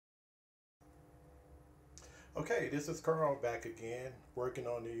Okay, this is Carl back again, working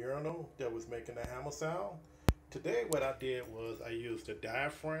on the urinal that was making the hammer sound. Today what I did was I used a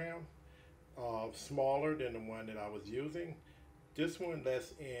diaphragm, smaller than the one that I was using. This one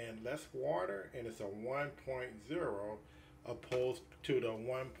lets in less water and it's a 1.0 opposed to the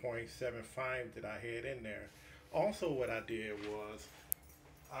 1.75 that I had in there. Also what I did was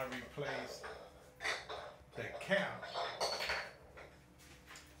I replaced the cap.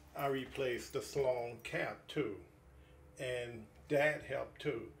 I replaced the Sloan cap too, and that helped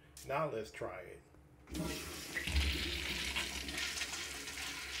too. Now let's try it.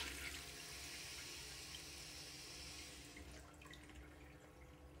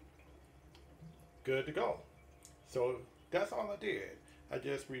 Good to go. So that's all I did. I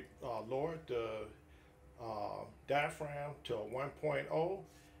just lowered the diaphragm to a 1.0,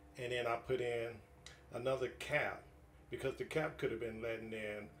 and then I put in another cap because the cap could have been letting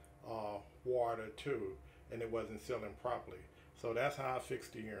in water too, and it wasn't sealing properly. So that's how I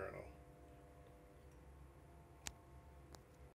fixed the urinal.